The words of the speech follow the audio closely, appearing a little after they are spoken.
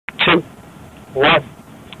2, 1,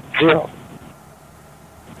 0.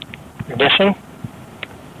 Ignition.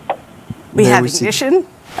 We have ignition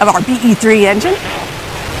of our BE-3 engine.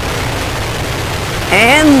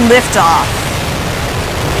 And liftoff.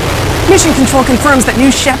 Mission Control confirms that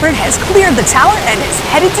New Shepard has cleared the tower and is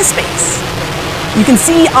headed to space. You can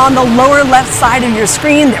see on the lower left side of your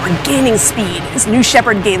screen that we're gaining speed. As New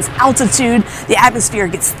Shepard gains altitude, the atmosphere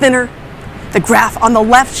gets thinner. The graph on the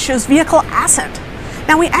left shows vehicle ascent.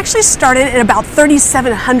 Now, we actually started at about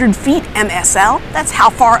 3,700 feet MSL. That's how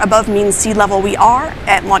far above mean sea level we are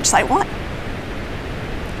at Launch Site 1.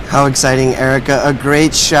 How exciting, Erica. A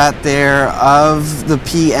great shot there of the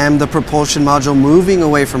PM, the propulsion module, moving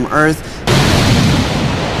away from Earth.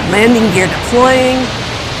 Landing gear deploying.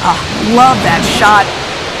 Oh, love that shot.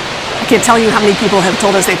 I can't tell you how many people have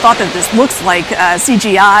told us they thought that this looks like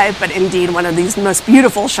CGI, but indeed one of these most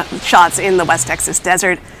beautiful shots in the West Texas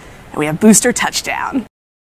desert. And we have booster touchdown.